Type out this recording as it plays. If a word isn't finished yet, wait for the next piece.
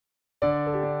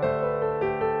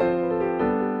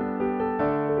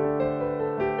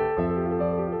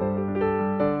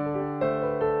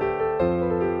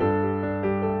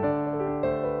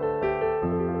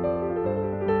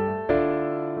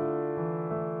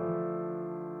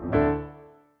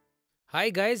Hi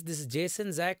guys, this is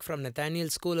Jason Zach from Nathaniel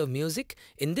School of Music.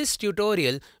 In this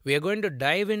tutorial, we are going to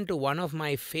dive into one of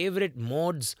my favorite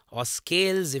modes or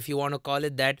scales, if you want to call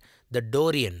it that, the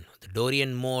Dorian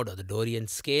mode or the Dorian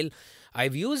scale.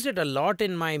 I've used it a lot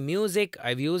in my music.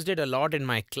 I've used it a lot in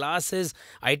my classes.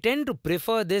 I tend to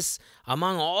prefer this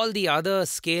among all the other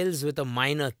scales with a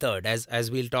minor third, as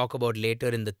we'll talk about later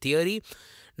in the theory.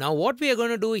 Now, what we are going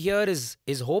to do here is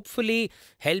hopefully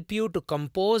help you to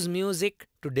compose music,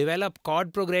 to develop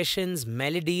chord progressions,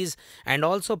 melodies, and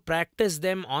also practice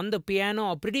them on the piano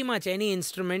or pretty much any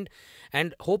instrument,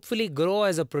 and hopefully grow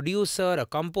as a producer, a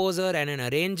composer, and an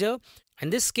arranger.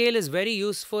 And this scale is very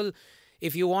useful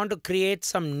if you want to create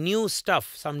some new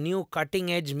stuff, some new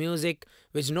cutting edge music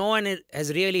which no one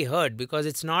has really heard, because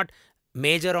it's not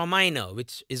major or minor,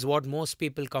 which is what most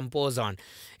people compose on.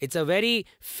 It's a very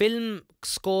film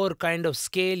score kind of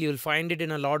scale. You'll find it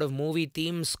in a lot of movie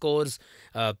theme scores.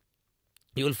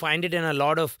 You'll find it in a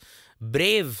lot of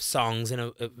brave songs,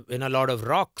 in a lot of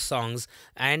rock songs,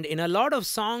 and in a lot of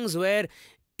songs where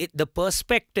the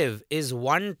perspective is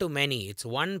one to many. It's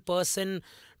one person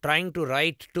trying to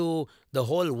write to the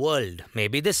whole world.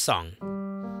 Maybe this song,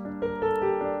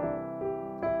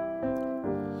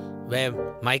 where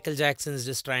Michael Jackson's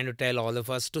just trying to tell all of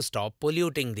us to stop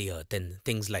polluting the earth and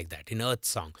things like that in Earth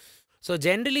Song. So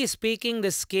generally speaking, the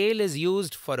scale is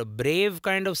used for a brave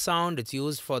kind of sound. It's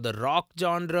used for the rock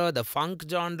genre, the funk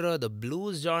genre, the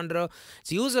blues genre.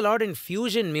 It's used a lot in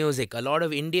fusion music. A lot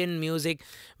of Indian music,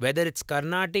 whether it's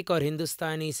Carnatic or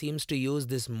Hindustani, seems to use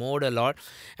this mode a lot.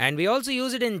 And we also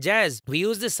use it in jazz. We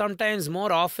use this sometimes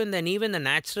more often than even the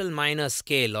natural minor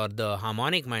scale or the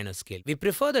harmonic minor scale. We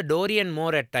prefer the Dorian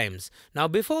more at times. Now,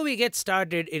 before we get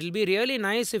started, it'll be really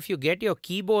nice if you get your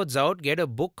keyboards out, get a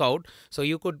book out, so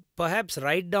you could perhaps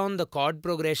write down the chord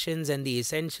progressions and the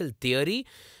essential theory.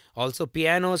 Also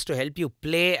pianos to help you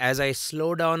play as I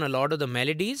slow down a lot of the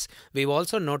melodies. We've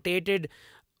also notated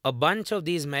a bunch of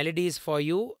these melodies for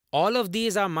you. All of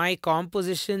these are my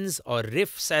compositions or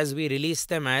riffs as we release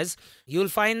them as. You'll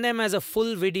find them as a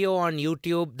full video on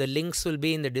YouTube. The links will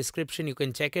be in the description. You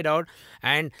can check it out.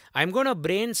 And I'm going to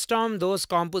brainstorm those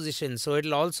compositions, so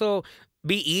it'll also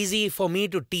be easy for me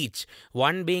to teach.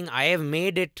 One being, I have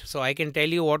made it, so I can tell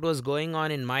you what was going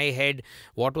on in my head,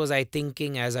 what was I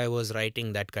thinking as I was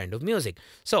writing that kind of music.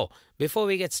 So before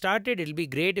we get started, it'll be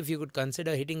great if you could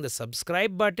consider hitting the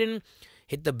subscribe button,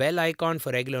 hit the bell icon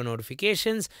for regular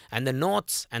notifications, and the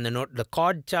notes and the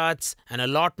chord charts and a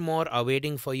lot more are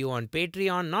waiting for you on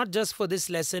Patreon, not just for this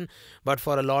lesson, but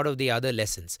for a lot of the other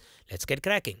lessons. Let's get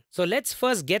cracking. So let's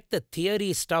first get the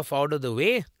theory stuff out of the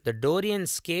way. The Dorian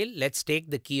scale, let's take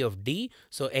the key of D.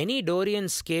 So any Dorian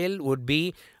scale would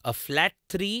be a flat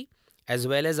 3 as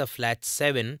well as a flat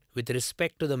 7 with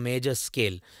respect to the major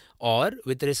scale. Or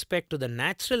with respect to the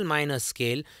natural minor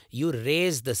scale, you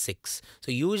raise the 6.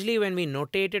 So usually when we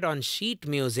notate it on sheet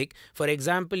music, for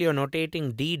example, you're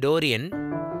notating D Dorian,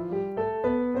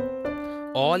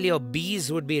 all your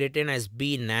B's would be written as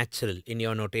B natural in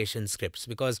your notation scripts,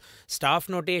 because staff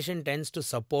notation tends to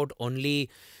support only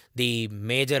the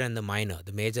major and the minor,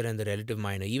 the major and the relative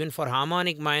minor. Even for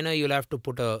harmonic minor, you'll have to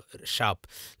put a sharp.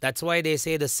 That's why they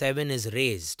say the 7 is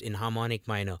raised in harmonic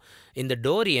minor. In the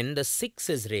Dorian, the 6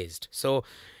 is raised. So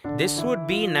this would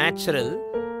be natural.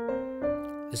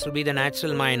 This would be the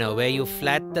natural minor, where you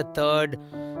flat the 3rd,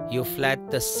 you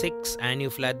flat the 6, and you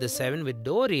flat the 7. With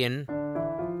Dorian,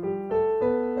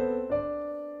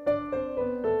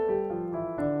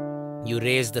 you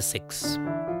raise the 6.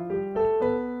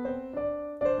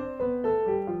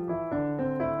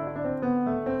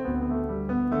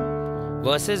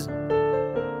 Versus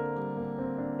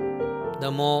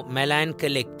the more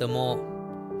melancholic, the more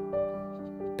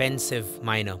pensive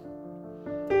minor.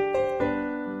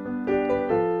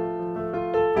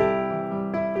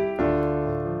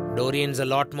 Dorian's a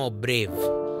lot more brave.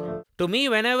 To me,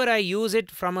 whenever I use it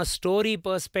from a story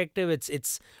perspective,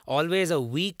 it's always a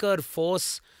weaker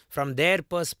force from their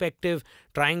perspective,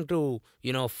 trying to,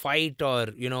 fight or,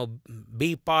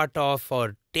 be part of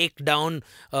or take down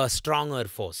a stronger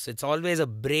force. It's always a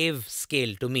brave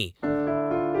scale to me.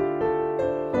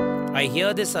 I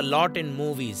hear this a lot in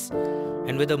movies.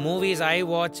 And with the movies I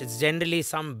watch, it's generally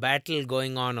some battle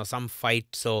going on or some fight.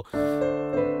 So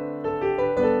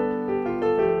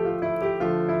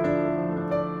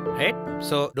right?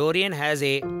 So Dorian has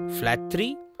a flat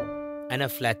 3 and a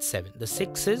flat 7. The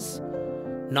 6 is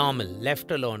normal,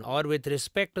 left alone. Or with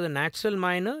respect to the natural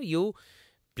minor, you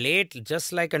play it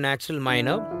just like a natural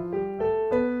minor,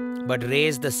 but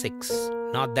raise the 6.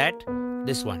 Not that,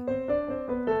 this one.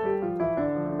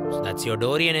 So that's your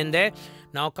Dorian in there.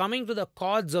 Now coming to the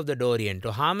chords of the Dorian.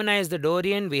 To harmonize the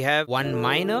Dorian, we have 1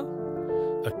 minor,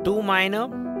 a 2 minor,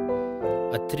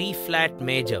 a 3 flat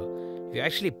major. If you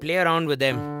actually play around with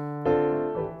them,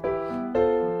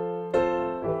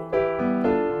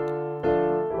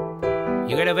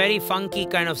 you get a very funky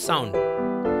kind of sound.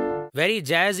 Very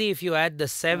jazzy if you add the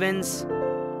 7s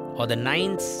or the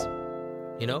 9s,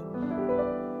 you know.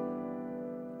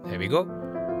 There we go.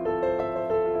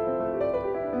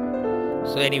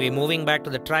 So anyway, moving back to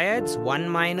the triads, 1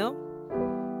 minor,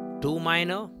 2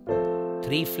 minor,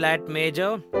 3 flat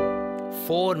major,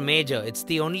 4 major. It's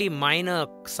the only minor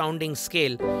sounding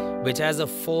scale which has a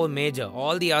 4 major.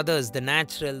 All the others, the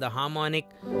natural, the harmonic,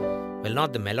 well,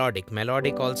 not the melodic.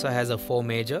 Melodic also has a 4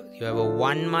 major. You have a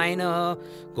 1 minor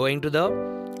going to the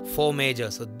 4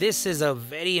 major. So this is a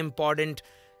very important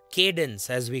cadence,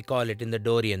 as we call it in the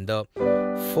Dorian. The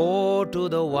 4 to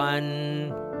the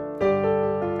 1.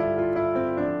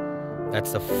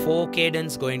 That's the 4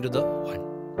 cadence going to the 1.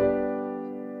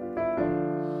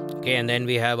 Okay, and then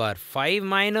we have our 5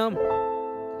 minor.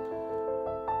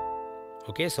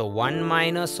 Okay, so 1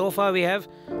 minor. So far we have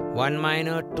 1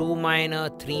 minor, 2 minor,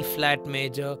 3 flat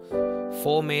major,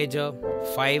 4 major,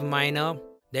 5 minor.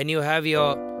 Then you have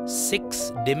your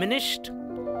 6 diminished.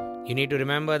 You need to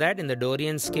remember that in the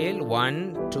Dorian scale.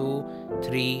 1, 2,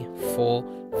 3, 4,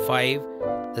 5.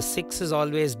 The 6 is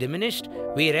always diminished.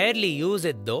 We rarely use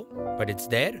it though, but it's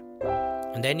there.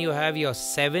 And then you have your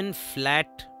 7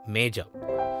 flat major.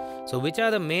 So which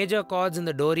are the major chords in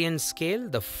the Dorian scale?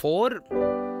 The 4,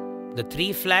 the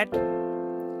 3 flat,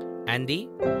 and the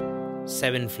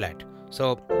 7 flat.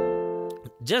 So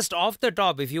just off the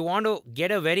top, if you want to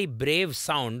get a very brave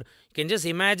sound, you can just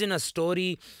imagine a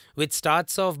story which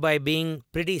starts off by being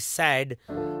pretty sad.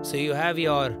 So you have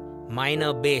your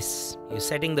minor bass. You're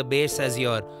setting the bass as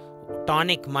your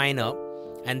tonic minor,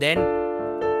 and then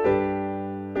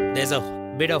there's a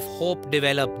bit of hope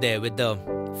developed there with the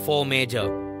 4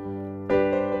 major.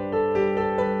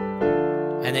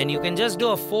 And then you can just do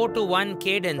a 4 to 1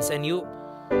 cadence and you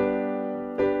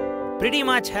pretty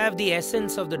much have the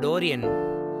essence of the Dorian,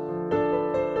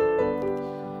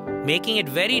 making it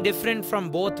very different from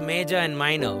both major and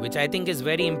minor, which I think is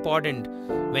very important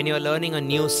when you're learning a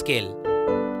new scale.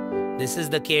 This is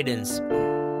the cadence.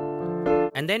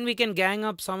 And then we can gang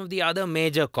up some of the other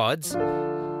major chords.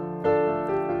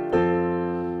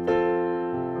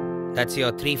 That's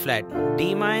your 3 flat.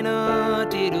 D minor,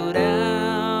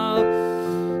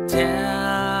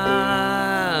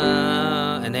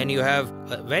 and then you have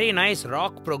a very nice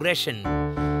rock progression.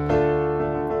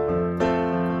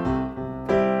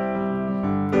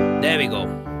 There we go.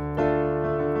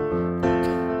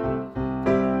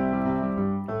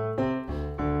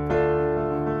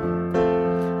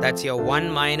 That's your 1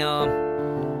 minor,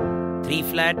 3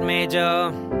 flat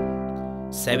major,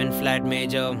 7 flat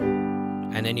major,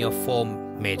 and then your 4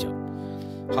 major.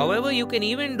 However, you can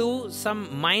even do some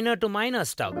minor to minor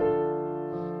stuff.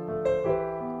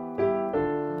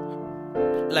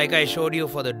 Like I showed you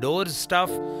for the doors stuff,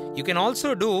 you can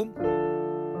also do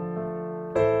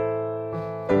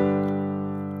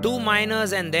 2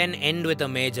 minors and then end with a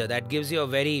major. That gives you a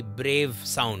very brave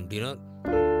sound, you know.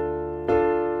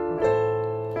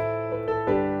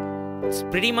 It's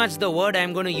pretty much the word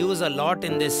I'm going to use a lot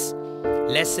in this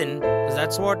lesson, because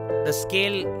that's what the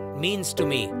scale means to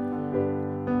me.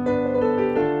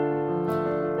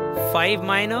 5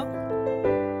 minor,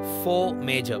 4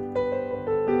 major.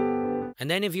 And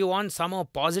then if you want some more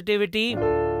positivity, go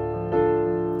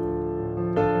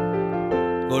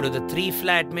to the 3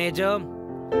 flat major,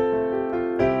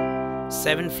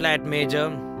 7 flat major,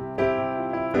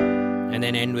 and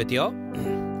then end with your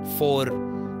 4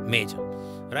 major.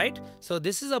 Right? So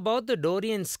this is about the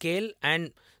Dorian scale,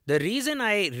 and the reason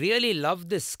I really love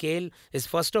this scale is,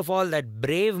 first of all, that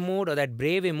brave mood or that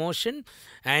brave emotion,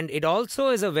 and it also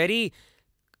is a very,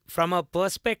 from a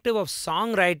perspective of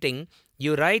songwriting,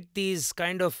 you write these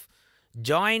kind of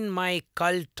join my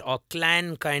cult or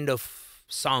clan kind of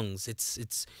songs.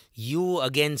 It's you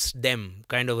against them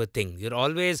kind of a thing. You're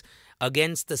always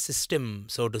against the system,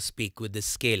 so to speak, with this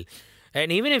scale. And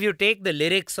even if you take the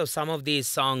lyrics of some of these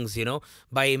songs, you know,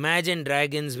 by Imagine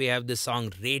Dragons, we have the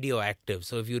song Radioactive.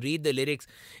 So if you read the lyrics,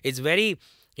 it's very,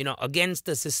 you know, against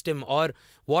the system. Or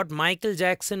what Michael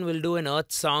Jackson will do in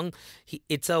Earth Song,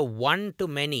 it's a one to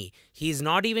many. He's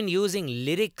not even using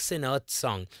lyrics in Earth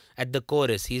Song at the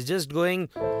chorus. He's just going,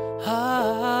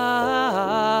 ah.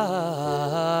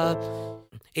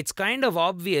 It's kind of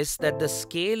obvious that the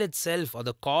scale itself, or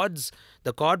the chords,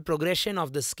 the chord progression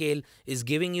of the scale is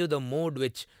giving you the mood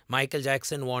which Michael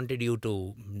Jackson wanted you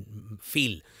to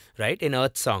feel, right, in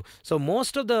Earth Song. So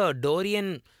most of the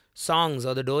Dorian songs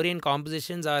or the Dorian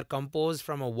compositions are composed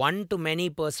from a one-to-many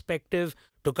perspective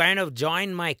to kind of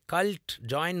join my cult,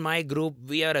 join my group.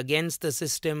 We are against the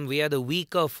system. We are the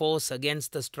weaker force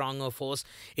against the stronger force.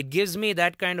 It gives me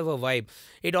that kind of a vibe.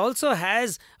 It also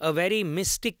has a very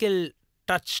mystical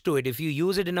touch to it if you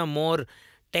use it in a more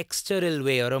textural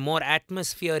way or a more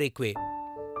atmospheric way.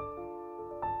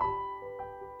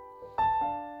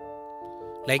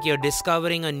 Like you're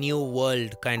discovering a new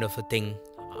world kind of a thing.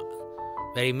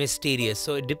 Very mysterious.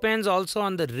 So it depends also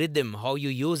on the rhythm, how you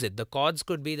use it. The chords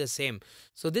could be the same.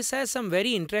 So this has some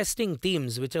very interesting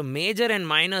themes which a major and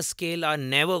minor scale are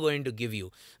never going to give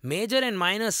you. Major and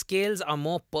minor scales are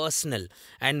more personal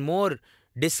and more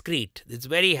discrete. It's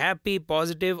very happy,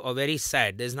 positive, or very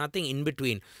sad. There's nothing in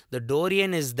between. The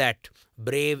Dorian is that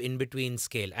brave in-between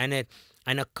scale.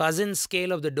 And a cousin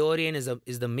scale of the Dorian is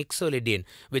the Mixolydian,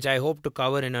 which I hope to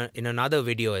cover in another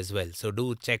video as well. So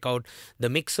do check out the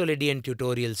Mixolydian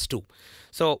tutorials too.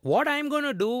 So what I'm going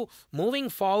to do moving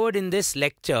forward in this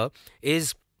lecture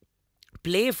is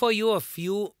play for you a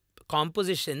few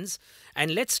compositions,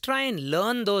 and let's try and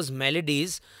learn those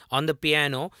melodies on the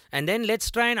piano, and then let's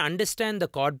try and understand the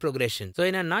chord progression. So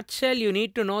in a nutshell, you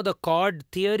need to know the chord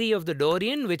theory of the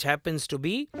Dorian, which happens to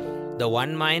be the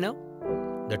 1 minor,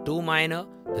 the 2 minor,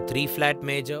 the 3 flat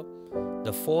major,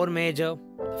 the 4 major,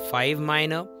 the 5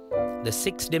 minor, the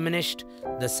 6 diminished,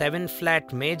 the 7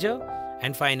 flat major,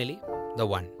 and finally the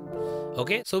 1.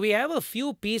 Okay, so we have a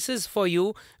few pieces for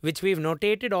you which we've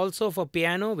notated also for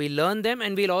piano. We learn them,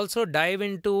 and we'll also dive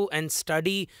into and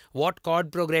study what chord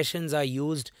progressions are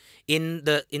used in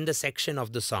the section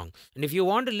of the song. And if you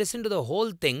want to listen to the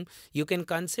whole thing, you can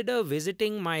consider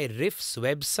visiting my Riffs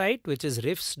website, which is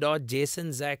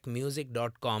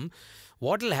riffs.jasonzachmusic.com.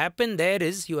 What will happen there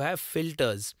is you have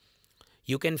filters.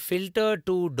 You can filter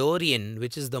to Dorian,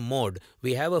 which is the mode.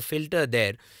 We have a filter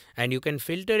there, and you can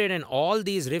filter it, and all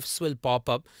these riffs will pop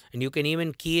up, and you can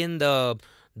even key in the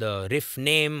riff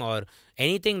name or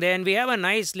anything there. And we have a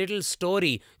nice little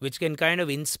story which can kind of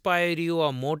inspire you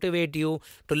or motivate you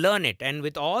to learn it. And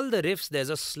with all the riffs, there's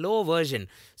a slow version.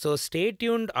 So stay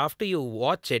tuned after you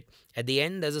watch it. At the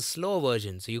end, there's a slow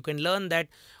version. So you can learn that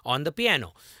on the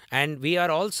piano. And we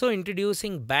are also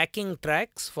introducing backing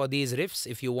tracks for these riffs.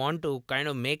 If you want to kind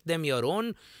of make them your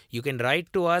own, you can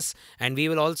write to us, and we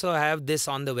will also have this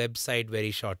on the website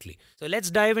very shortly. So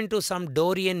let's dive into some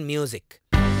Dorian music.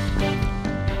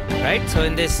 Right, so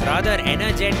in this rather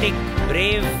energetic,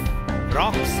 brave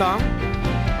rock song,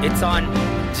 it's on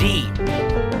G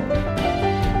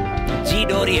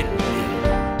Dorian.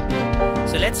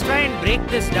 So let's try and break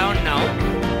this down now.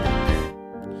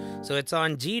 So it's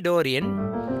on G Dorian,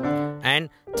 and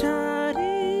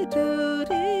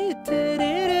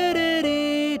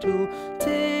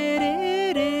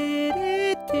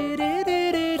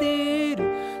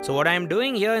so what I'm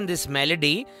doing here in this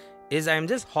melody is I'm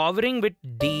just hovering with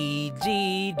D,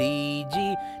 G, D,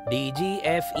 G, D, G,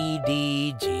 F, E,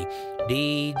 D, G,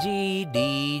 D, G,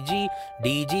 D, G,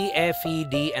 D, G, F, E,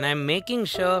 D, and I'm making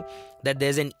sure that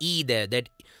there's an E there.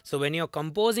 So when you're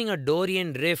composing a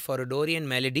Dorian riff or a Dorian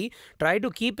melody, try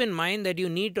to keep in mind that you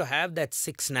need to have that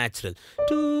 6 natural.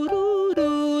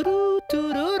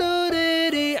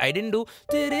 I didn't do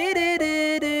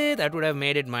that, would have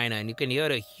made it minor, and you can hear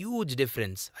a huge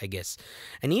difference, I guess.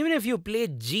 And even if you play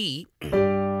G,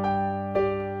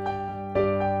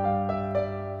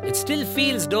 it still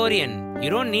feels Dorian.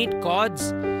 You don't need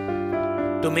chords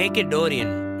to make it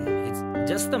Dorian. It's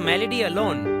just the melody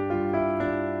alone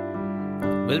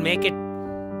will make it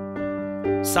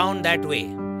sound that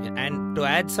way. And to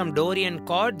add some Dorian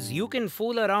chords, you can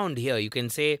fool around here. You can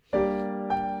say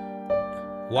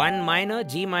 1 minor,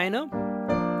 G minor.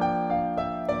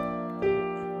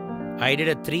 I did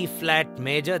a 3 flat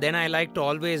major. Then I like to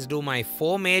always do my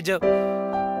 4 major.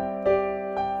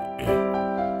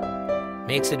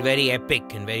 Makes it very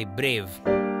epic and very brave.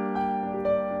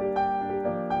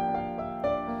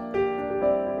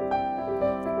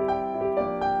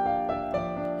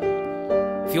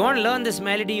 If you want to learn this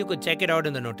melody, you could check it out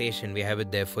in the notation. We have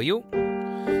it there for you.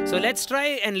 So let's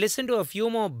try and listen to a few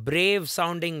more brave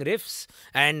sounding riffs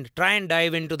and try and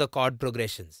dive into the chord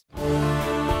progressions.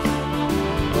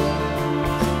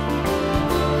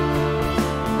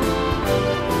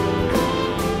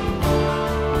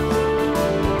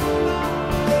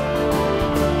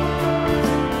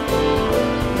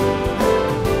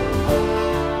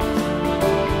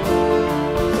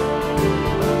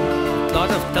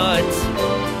 Lot of thirds.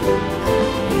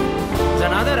 There's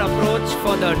another approach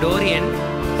for the Dorian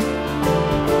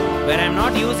where I'm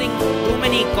not using too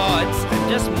many chords, I'm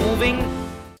just moving.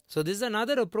 So this is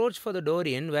another approach for the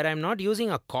Dorian where I'm not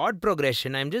using a chord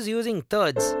progression, I'm just using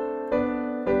thirds.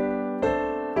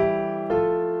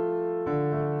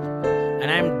 And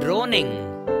I'm droning,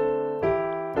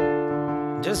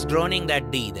 just droning that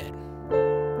D there.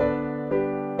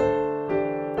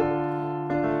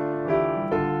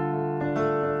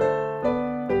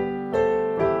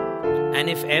 And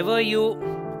if ever you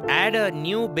add a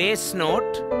new bass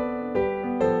note,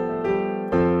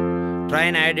 try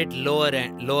and add it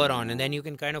lower on, and then you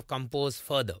can kind of compose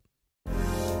further.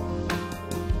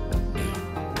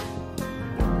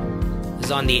 This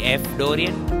is on the F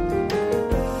Dorian.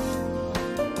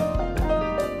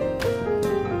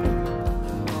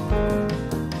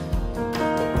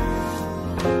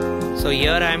 So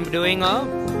here I'm doing a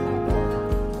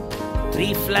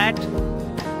 3 flat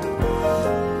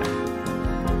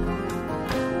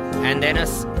and then a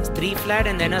 3 flat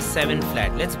and then a 7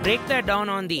 flat. Let's break that down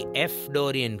on the F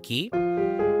Dorian key.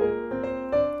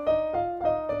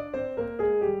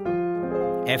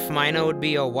 F minor would be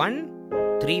your 1,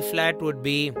 3 flat would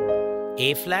be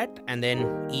A flat, and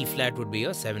then E flat would be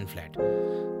your 7 flat.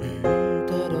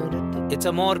 It's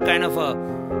a more kind of a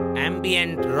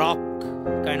ambient rock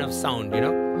kind of sound, you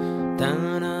know.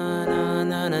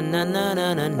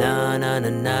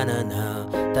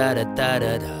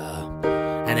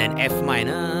 And then F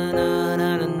minor,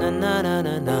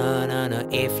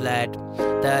 A flat,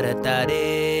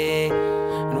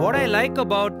 and what I like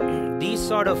about these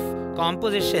sort of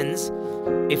compositions,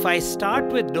 if I start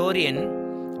with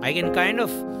Dorian, I can kind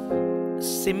of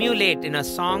simulate in a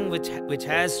song which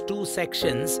has 2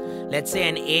 sections, let's say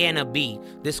an A and a B.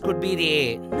 This could be the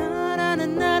A,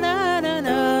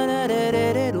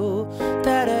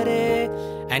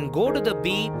 and go to the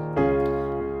B,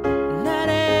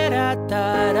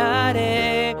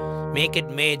 make it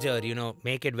major, you know,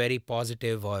 make it very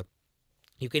positive, or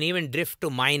you can even drift to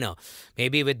minor.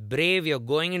 Maybe with Brave, you're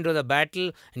going into the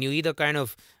battle and you either kind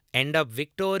of end up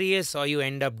victorious or you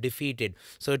end up defeated.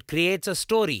 So it creates a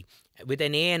story with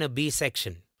an A and a B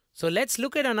section. So let's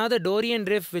look at another Dorian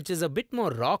riff which is a bit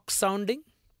more rock sounding.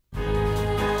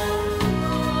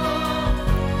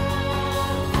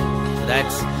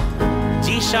 That's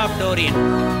G sharp Dorian.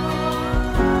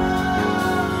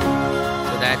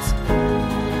 So that's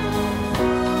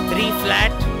 3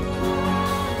 flat,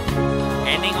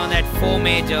 ending on that 4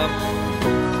 major,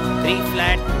 3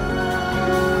 flat.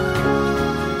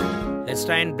 Let's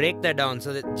try and break that down.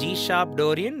 So the G sharp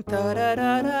Dorian.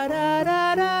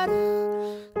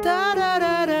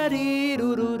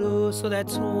 So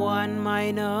that's 1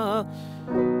 minor,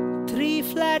 3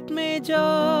 flat major,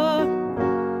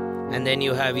 and then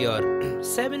you have your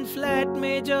 7 flat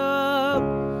major,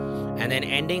 and then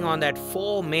ending on that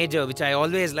 4 major, which I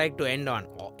always like to end on.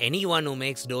 Anyone who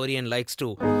makes Dorian likes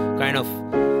to kind of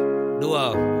do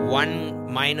a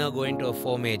 1 minor going to a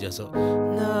 4 major. So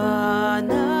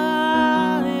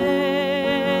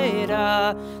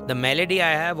the melody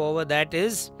I have over that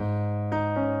is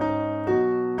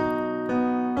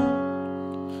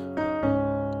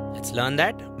let's learn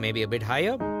that, maybe a bit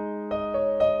higher.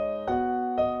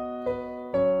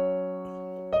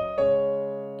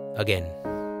 Again.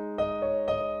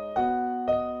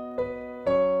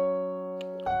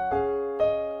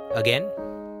 Again.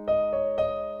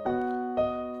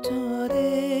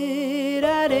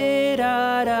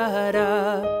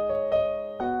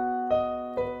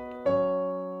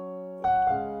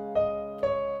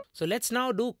 So let's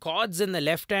now do chords in the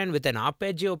left hand with an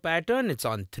arpeggio pattern. It's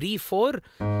on 3/4.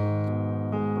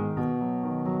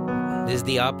 This is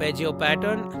the arpeggio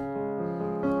pattern.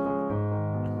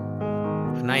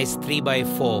 A nice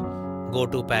 3/4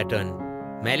 go-to pattern.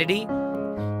 Melody.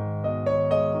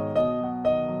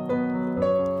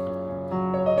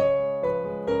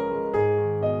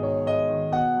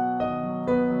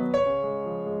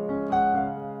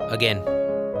 Again.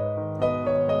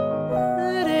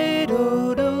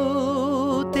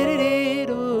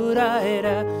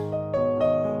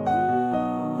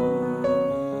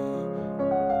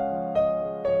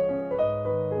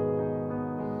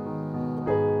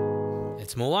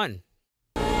 Let's move on.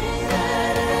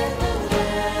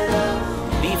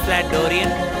 B flat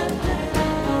Dorian.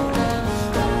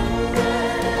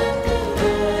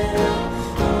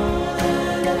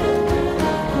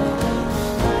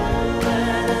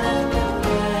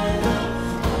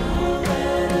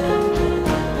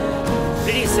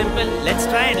 Pretty simple. Let's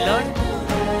try and learn.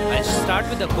 I'll start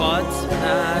with the chords.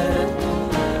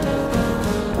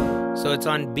 So it's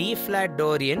on B flat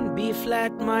Dorian, B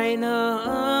flat minor,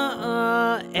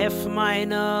 F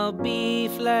minor, B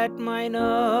flat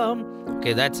minor.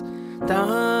 Okay, that's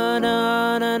da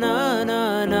na na na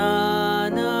na na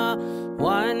na.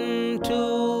 1,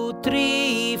 2,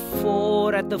 3,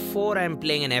 4. At the 4, I'm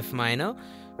playing an F minor,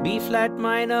 B flat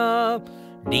minor,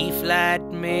 D flat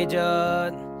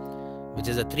major, which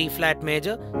is a 3 flat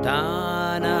major.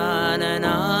 Ta na na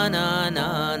na na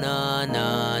na na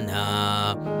na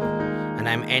na. And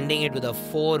I'm ending it with a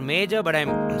 4 major, but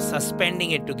I'm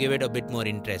suspending it to give it a bit more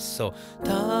interest. So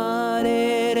ta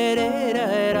re re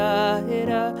re ra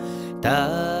ra ta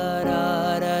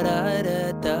ra ra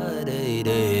ra ta re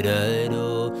re ra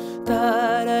ro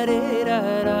ta ra re ra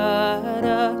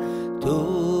ra tu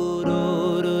ro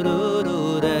ro ro ro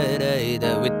ra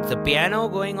ra. With the piano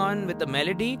going on with the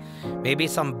melody, maybe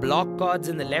some block chords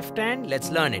in the left hand.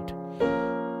 Let's learn it.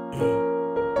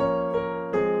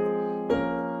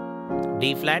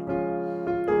 D flat.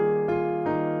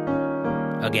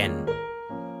 Again.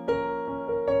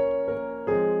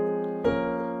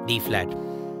 D flat.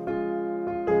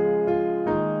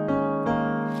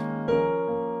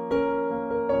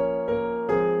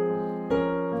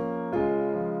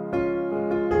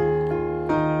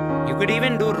 You could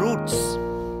even do roots.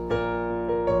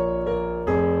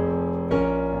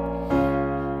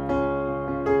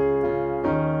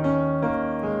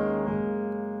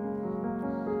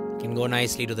 Can go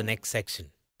nicely to the next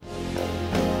section.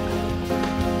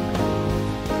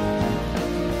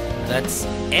 That's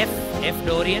F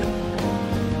Dorian.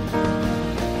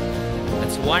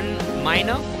 That's 1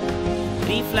 minor,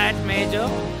 3 flat major,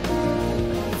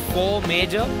 4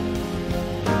 major.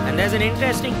 And there's an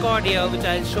interesting chord here which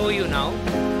I'll show you now.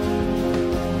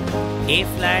 A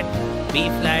flat, B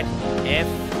flat, F,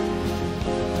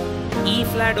 E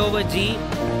flat over G,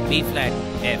 B flat,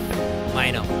 F,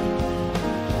 minor,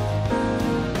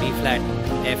 B flat,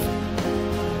 F.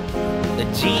 The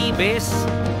G bass,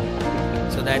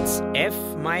 so that's F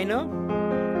minor.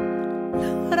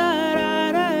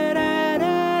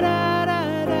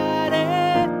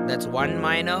 That's 1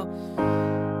 minor,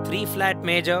 3 flat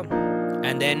major,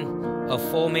 and then a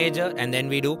 4 major, and then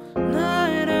we do.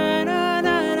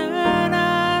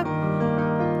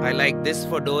 I like this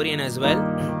for Dorian as well.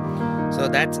 So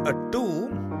that's a 2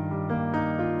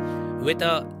 with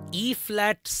a E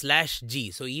flat slash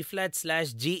G. So E flat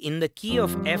slash G in the key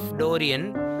of F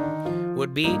Dorian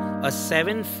would be a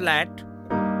 7 flat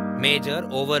major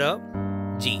over a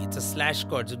G. It's a slash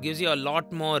chord, so it gives you a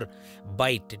lot more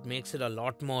bite. It makes it a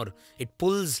lot more, it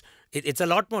pulls, it's a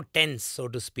lot more tense, so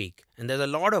to speak. And there's a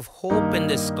lot of hope in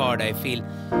this chord, I feel,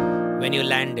 when you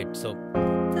land it. So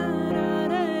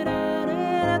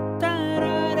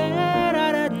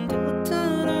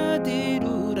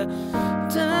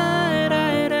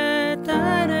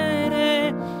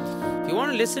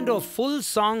listen to a full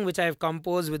song which I have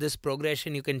composed with this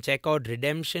progression, you can check out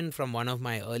Redemption from one of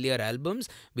my earlier albums.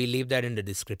 We'll leave that in the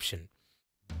description.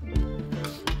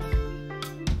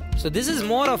 So this is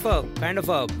more of a kind of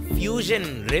a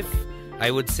fusion riff,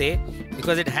 I would say,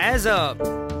 because it has a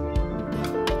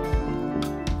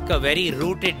very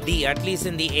rooted D, at least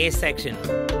in the A section.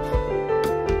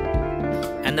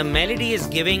 And the melody is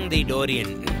giving the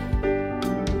Dorian.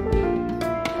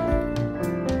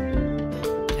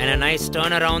 And a nice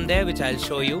turnaround there, which I'll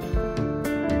show you.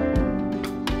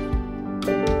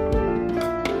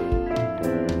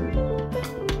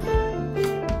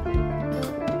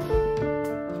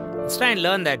 Let's try and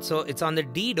learn that. So it's on the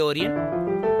D Dorian.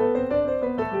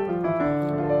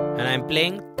 And I'm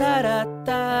playing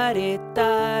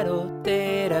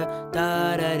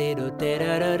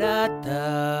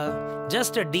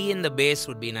just a D in the bass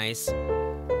would be nice.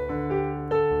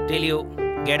 Till you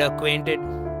get acquainted.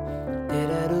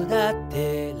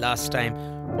 Last time.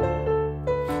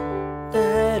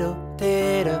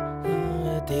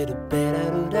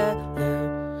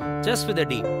 Just with a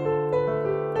D.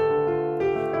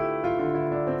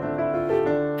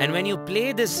 And when you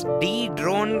play this D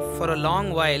drone for a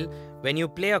long while, when you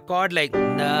play a chord like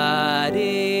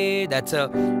that's a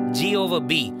G over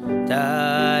B.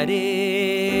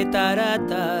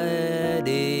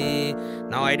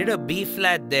 Now I did a B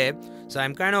flat there, so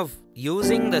I'm kind of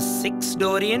using the 6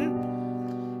 Dorian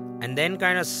and then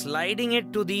kind of sliding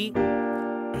it to the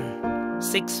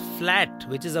 6 flat,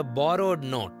 which is a borrowed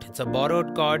note. It's a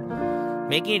borrowed chord,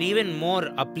 making it even more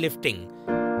uplifting.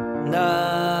 And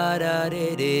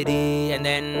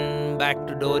then back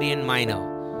to Dorian minor.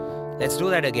 Let's do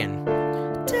that again.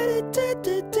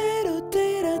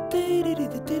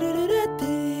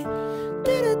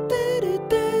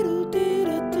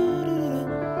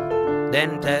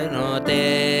 Then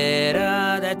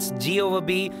that's G over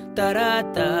B,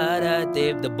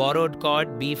 the borrowed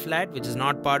chord B flat, which is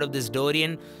not part of this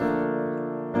Dorian,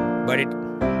 but it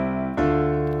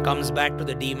comes back to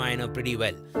the D minor pretty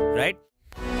well, right?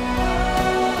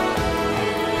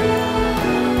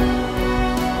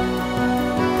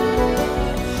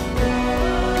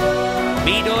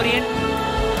 B Dorian.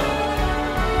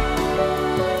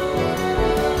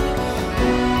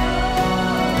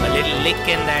 lick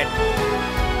in that.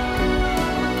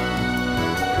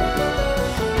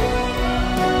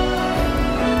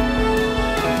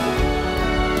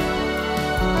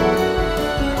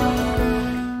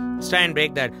 Let's try and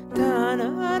break that.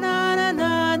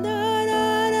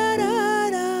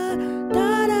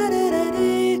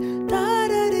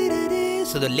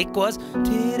 So the lick was.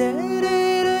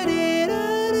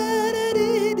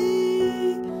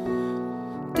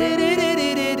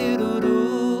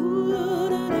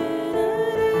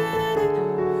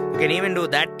 You can even do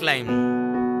that climb.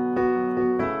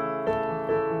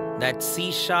 That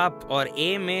C sharp or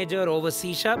A major over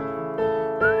C sharp.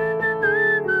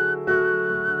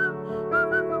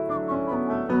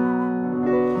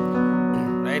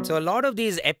 Right, so a lot of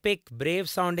these epic, brave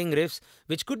sounding riffs,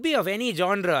 which could be of any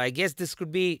genre. I guess this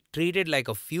could be treated like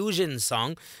a fusion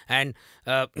song, and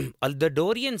the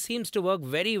Dorian seems to work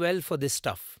very well for this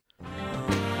stuff.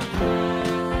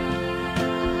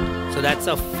 So that's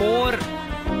a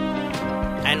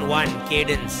 4-and-1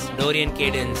 cadence, Dorian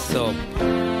cadence. So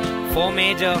 4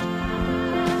 major,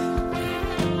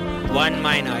 1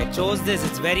 minor. I chose this,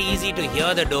 it's very easy to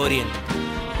hear the Dorian.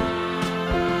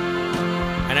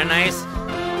 And a nice,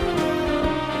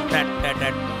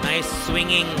 that nice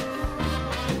swinging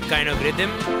kind of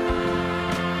rhythm.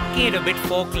 Making it a bit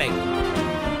folk-like.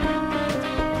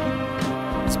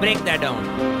 Let's break that down.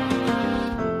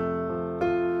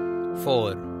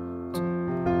 4.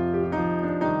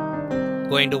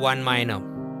 Going to 1 minor.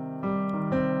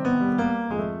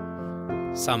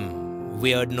 Some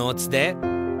weird notes there.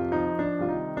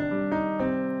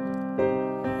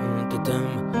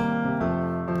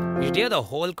 You should hear the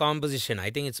whole composition.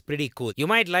 I think it's pretty cool. You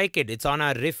might like it. It's on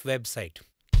our Riff website.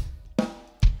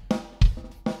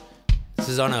 This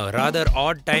is on a rather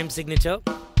odd time signature.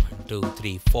 1, 2,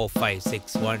 3, 4, 5,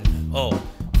 6, 1. Oh,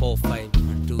 4, 5,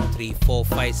 1, 2, 3, 4,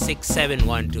 5, 6, 7,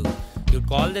 1, 2. You'd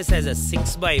call this as a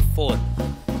 6x4.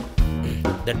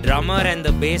 The drummer and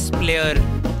the bass player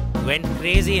went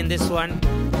crazy in this one.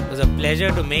 It was a pleasure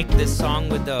to make this song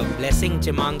with the Blessing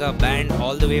Chimanga band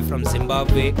all the way from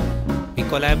Zimbabwe. We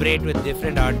collaborate with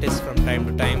different artists from time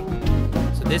to time.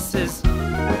 So this is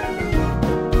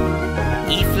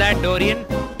E flat Dorian.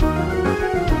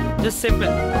 Just simple.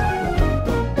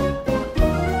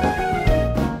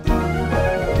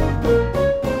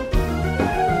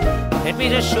 Let me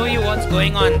just show you what's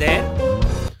going on there.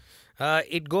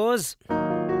 It goes,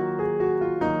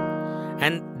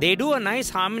 and they do a nice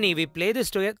harmony. We play this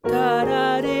together,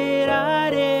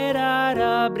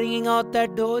 bringing out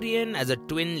that Dorian as a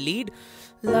twin lead.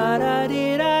 That'll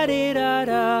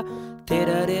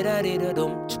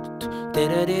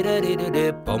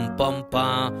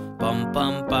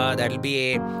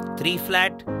be a 3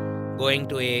 flat going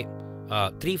to a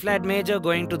 3 flat major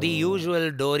going to the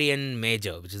usual Dorian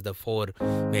major, which is the 4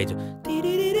 major.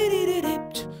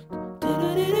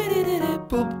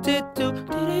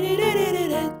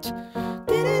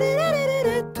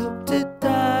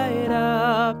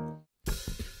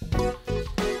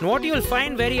 And what you'll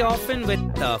find very often with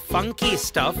funky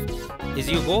stuff is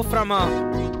you go from a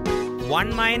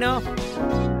 1 minor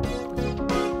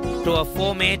to a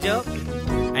 4 major,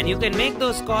 and you can make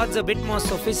those chords a bit more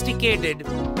sophisticated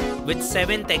with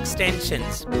 7th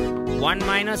extensions. 1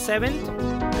 minor 7th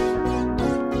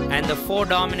and the 4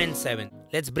 dominant 7th.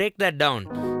 Let's break that down.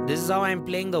 This is how I'm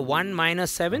playing the 1 minor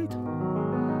 7th,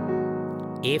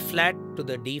 A flat to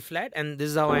the D flat, and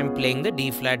this is how I'm playing the D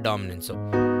flat dominant. So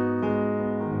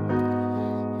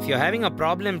if you're having a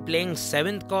problem playing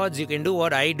 7th chords, you can do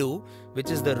what I do, which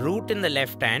is the root in the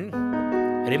left hand,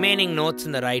 remaining notes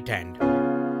in the right hand.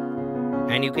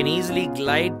 And you can easily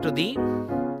glide to the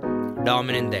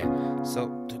dominant there.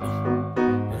 So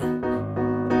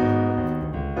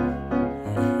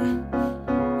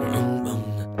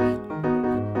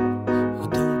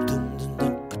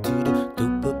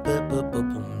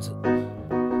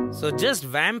just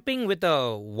vamping with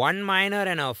a 1 minor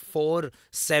and a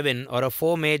 4-7 or a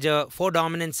 4 major, 4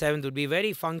 dominant 7th would be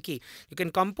very funky. You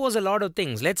can compose a lot of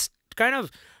things. Let's kind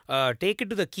of take it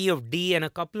to the key of D and a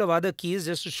couple of other keys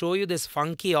just to show you this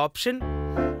funky option.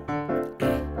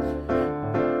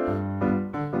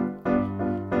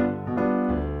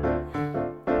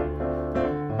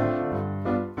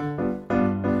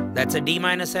 That's a D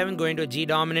minor 7 going to a G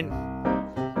dominant.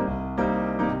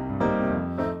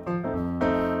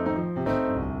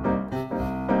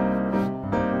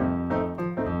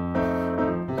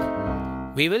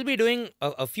 We will be doing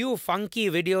a few funky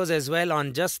videos as well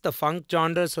on just the funk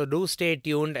genre, so do stay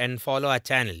tuned and follow our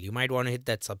channel. You might want to hit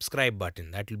that subscribe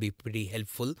button. That will be pretty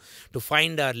helpful to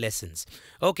find our lessons.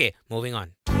 Okay, moving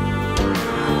on.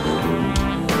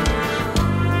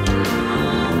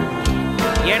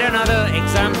 yet another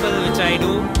example which I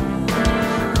do.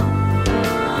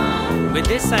 With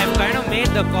this, I've kind of made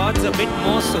the chords a bit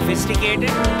more sophisticated.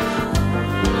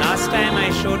 Last time I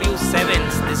showed you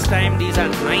 7s, this time these are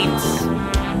 9s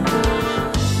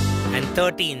and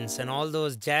 13s and all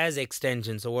those jazz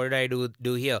extensions. So what did I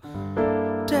do here?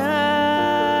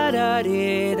 Da, da,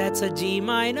 de, that's a G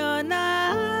minor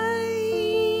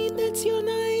 9, that's your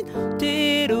 9.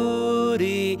 De, do,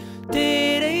 de,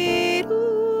 de, de,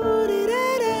 do, de,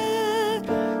 da, da,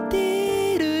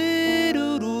 de,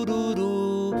 do, do, do,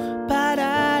 do, ba,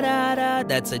 da, da, da.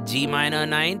 That's a G minor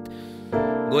 9th.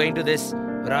 Going to this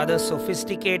rather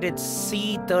sophisticated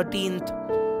C 13th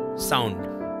sound.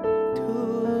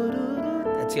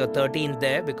 That's your 13th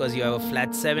there because you have a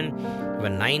flat 7, you have a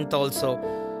 9th also.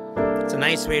 It's a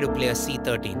nice way to play a C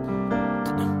 13.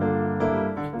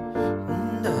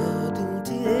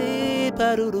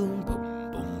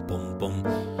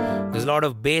 There's a lot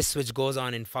of bass which goes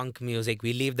on in funk music.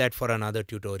 We leave that for another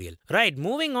tutorial. Right,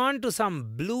 moving on to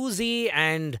some bluesy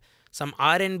and some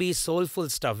R&B soulful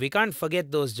stuff. We can't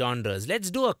forget those genres.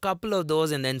 Let's do a couple of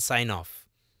those and then sign off.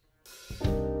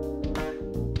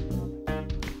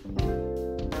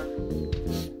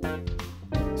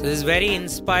 So this is very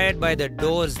inspired by the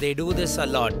Doors. They do this a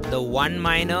lot. The 1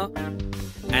 minor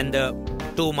and the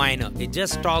 2 minor. It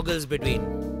just toggles between.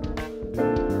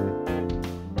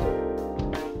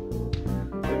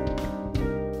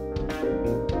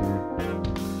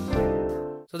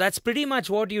 So that's pretty much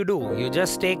what you do. You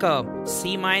just take a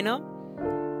C minor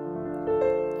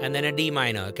and then a D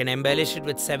minor. You can embellish it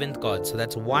with 7th chords. So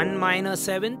that's 1 minor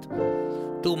 7th,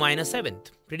 2 minor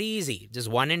 7th. Pretty easy. Just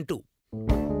 1 and 2.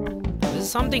 This is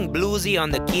something bluesy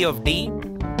on the key of D.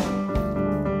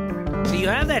 So you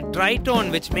have that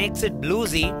tritone which makes it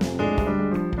bluesy,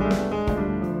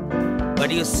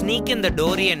 but you sneak in the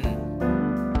Dorian.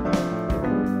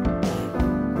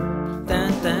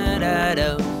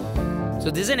 So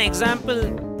this is an example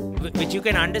which you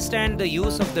can understand the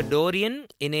use of the Dorian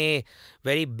in a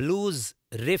very blues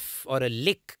riff or a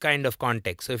lick kind of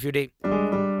context. So if you take,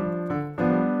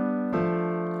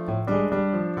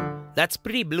 that's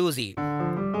pretty bluesy.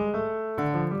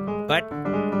 But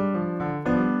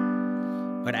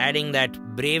adding that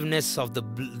braveness of the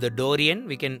Dorian,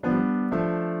 we can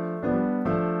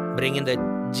bring in the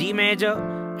G major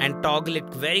and toggle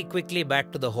it very quickly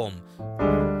back to the home.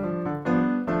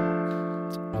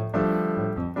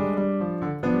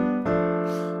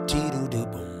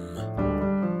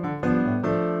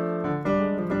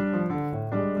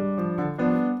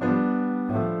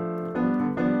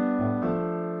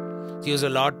 It's used a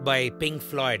lot by Pink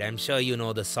Floyd. I'm sure you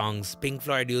know the songs. Pink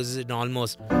Floyd uses it in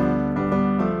almost... I've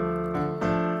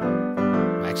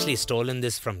actually stolen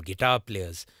this from guitar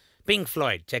players. Pink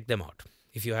Floyd, check them out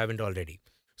if you haven't already.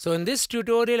 So in this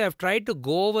tutorial, I've tried to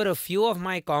go over a few of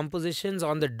my compositions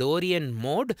on the Dorian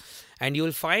mode, and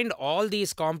you'll find all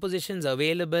these compositions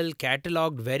available,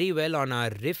 catalogued very well on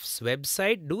our Riffs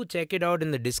website. Do check it out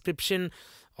in the description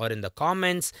or in the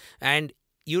comments. And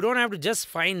you don't have to just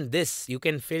find this. You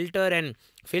can filter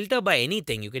by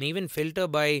anything. You can even filter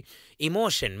by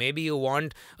emotion. Maybe you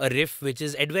want a riff which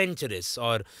is adventurous,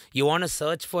 or you want to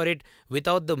search for it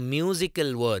without the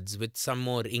musical words, with some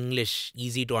more English,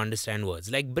 easy to understand words.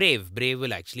 Like Brave. Brave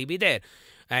will actually be there.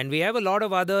 And we have a lot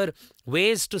of other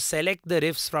ways to select the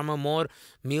riffs from a more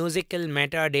musical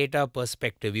metadata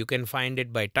perspective. You can find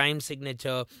it by time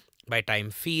signature, by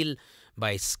time feel,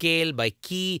 by scale, by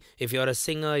key. If you're a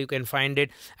singer, you can find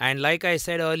it. And like I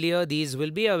said earlier, these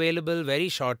will be available very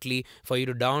shortly for you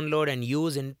to download and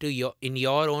use in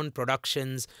your own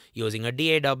productions using a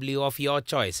DAW of your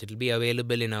choice. It will be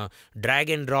available in a drag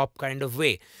and drop kind of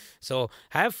way. So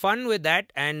have fun with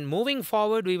that. And moving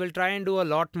forward, we will try and do a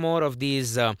lot more of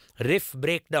these riff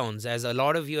breakdowns, as a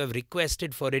lot of you have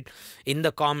requested for it in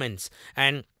the comments.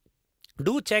 And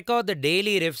do check out the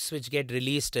daily riffs which get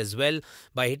released as well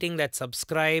by hitting that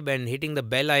subscribe and hitting the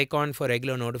bell icon for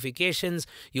regular notifications.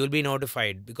 You'll be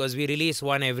notified because we release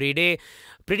one every day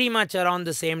pretty much around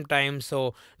the same time.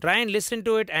 So try and listen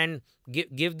to it and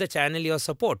give the channel your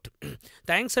support.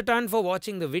 Thanks a ton for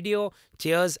watching the video.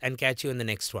 Cheers, and catch you in the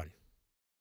next one.